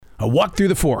I walked through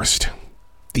the forest.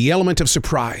 The element of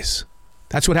surprise.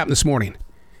 That's what happened this morning.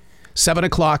 7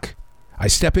 o'clock, I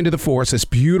step into the forest, this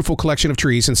beautiful collection of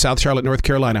trees in South Charlotte, North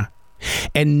Carolina.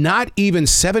 And not even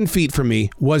 7 feet from me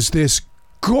was this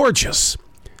gorgeous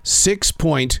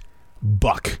 6-point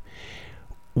buck.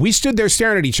 We stood there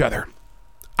staring at each other.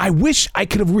 I wish I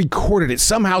could have recorded it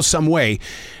somehow, some way,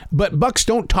 but bucks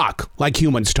don't talk like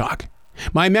humans talk.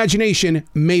 My imagination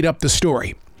made up the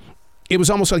story. It was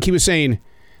almost like he was saying,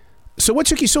 so what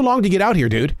took you so long to get out here,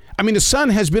 dude? I mean, the sun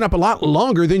has been up a lot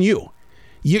longer than you.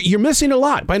 You're missing a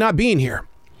lot by not being here.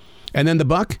 And then the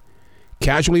buck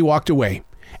casually walked away.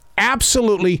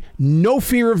 Absolutely no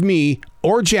fear of me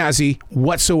or Jazzy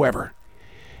whatsoever.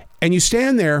 And you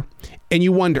stand there and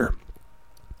you wonder,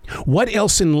 what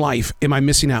else in life am I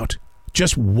missing out?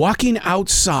 Just walking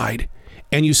outside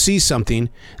and you see something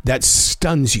that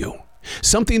stuns you.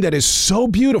 Something that is so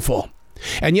beautiful.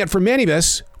 And yet for many of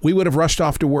us, we would have rushed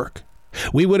off to work.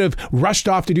 We would have rushed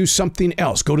off to do something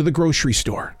else, go to the grocery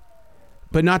store.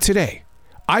 But not today.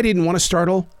 I didn't want to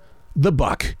startle the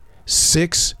buck.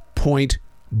 6-point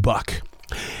buck.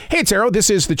 Hey, it's Arrow. This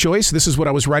is The Choice. This is what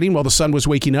I was writing while the sun was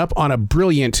waking up on a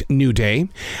brilliant new day.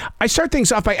 I start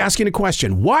things off by asking a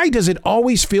question. Why does it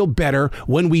always feel better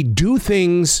when we do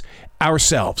things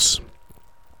ourselves?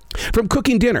 From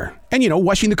cooking dinner and,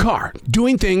 washing the car,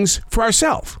 doing things for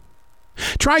ourselves.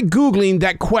 Try Googling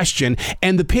that question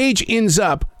and the page ends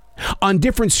up on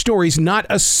different stories not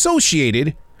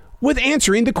associated with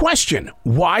answering the question.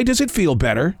 Why does it feel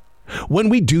better when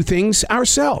we do things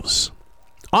ourselves?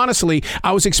 Honestly,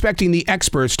 I was expecting the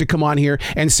experts to come on here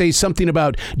and say something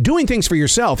about doing things for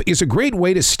yourself is a great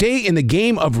way to stay in the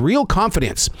game of real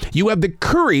confidence. You have the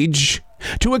courage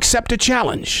to accept a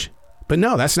challenge. But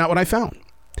no, that's not what I found.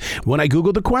 When I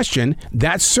Googled the question,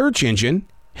 that search engine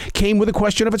came with a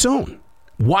question of its own.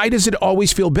 Why does it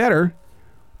always feel better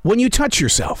when you touch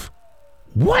yourself?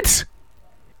 What?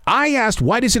 I asked,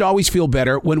 why does it always feel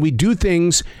better when we do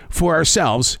things for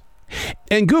ourselves?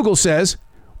 And Google says,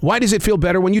 why does it feel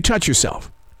better when you touch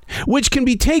yourself? Which can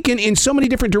be taken in so many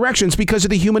different directions because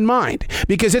of the human mind.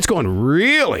 Because it's going,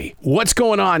 really? What's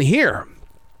going on here?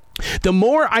 The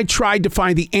more I tried to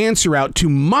find the answer out to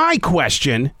my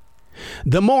question,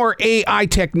 the more AI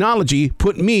technology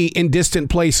put me in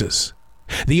distant places.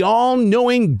 The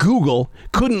all-knowing Google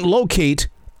couldn't locate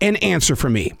an answer for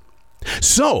me.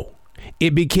 So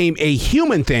it became a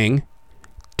human thing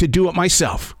to do it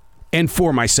myself and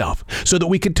for myself so that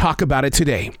we could talk about it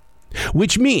today,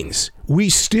 which means we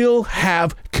still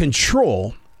have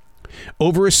control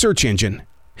over a search engine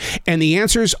and the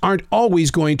answers aren't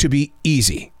always going to be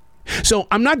easy. So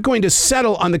I'm not going to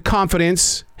settle on the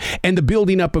confidence and the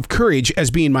building up of courage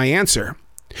as being my answer.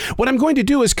 What I'm going to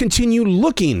do is continue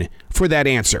looking for that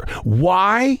answer.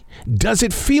 Why does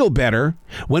it feel better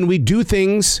when we do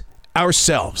things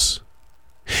ourselves?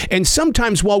 And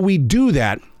sometimes while we do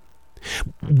that,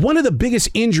 one of the biggest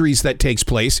injuries that takes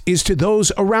place is to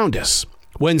those around us.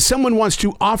 When someone wants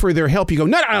to offer their help, you go,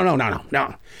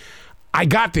 no. I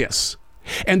got this.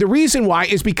 And the reason why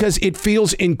is because it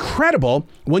feels incredible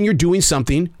when you're doing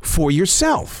something for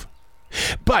yourself.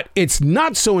 But it's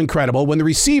not so incredible when the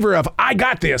receiver of I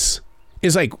got this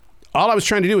is like, all I was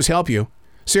trying to do is help you.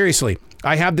 Seriously,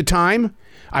 I have the time.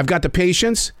 I've got the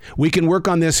patience. We can work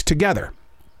on this together.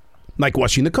 Like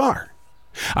washing the car.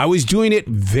 I was doing it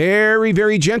very,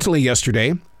 very gently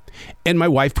yesterday, and my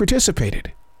wife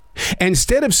participated.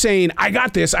 Instead of saying, I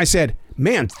got this, I said,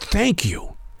 man, thank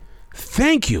you.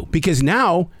 Thank you, because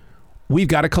now we've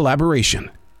got a collaboration.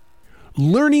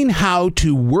 Learning how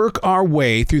to work our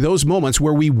way through those moments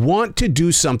where we want to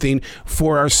do something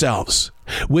for ourselves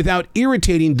without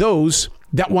irritating those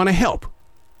that want to help.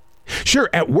 Sure,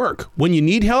 at work, when you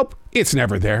need help, it's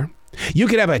never there. You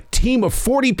could have a team of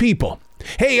 40 people.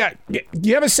 Hey,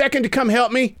 you have a second to come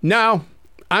help me? No,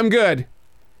 I'm good.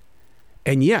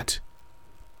 And yet,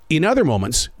 in other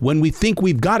moments, when we think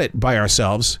we've got it by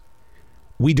ourselves,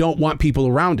 we don't want people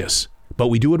around us, but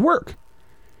we do at work.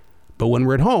 But when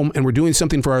we're at home and we're doing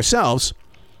something for ourselves,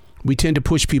 we tend to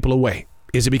push people away.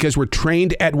 Is it because we're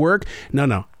trained at work?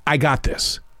 No. I got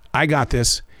this.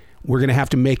 We're going to have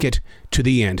to make it to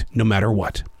the end, no matter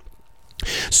what.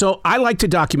 So I like to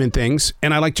document things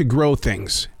and I like to grow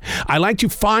things. I like to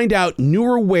find out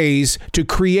newer ways to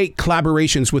create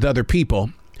collaborations with other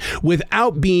people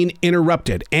without being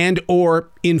interrupted and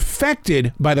or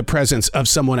infected by the presence of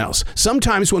someone else.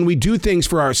 Sometimes when we do things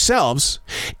for ourselves,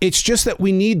 it's just that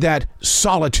we need that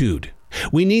solitude.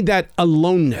 We need that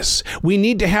aloneness. We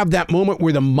need to have that moment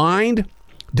where the mind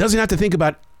doesn't have to think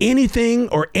about anything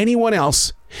or anyone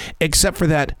else except for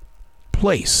that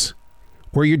place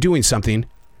where you're doing something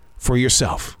for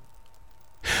yourself.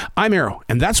 I'm Arrow,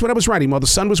 and that's what I was writing while the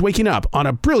sun was waking up on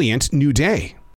a brilliant new day.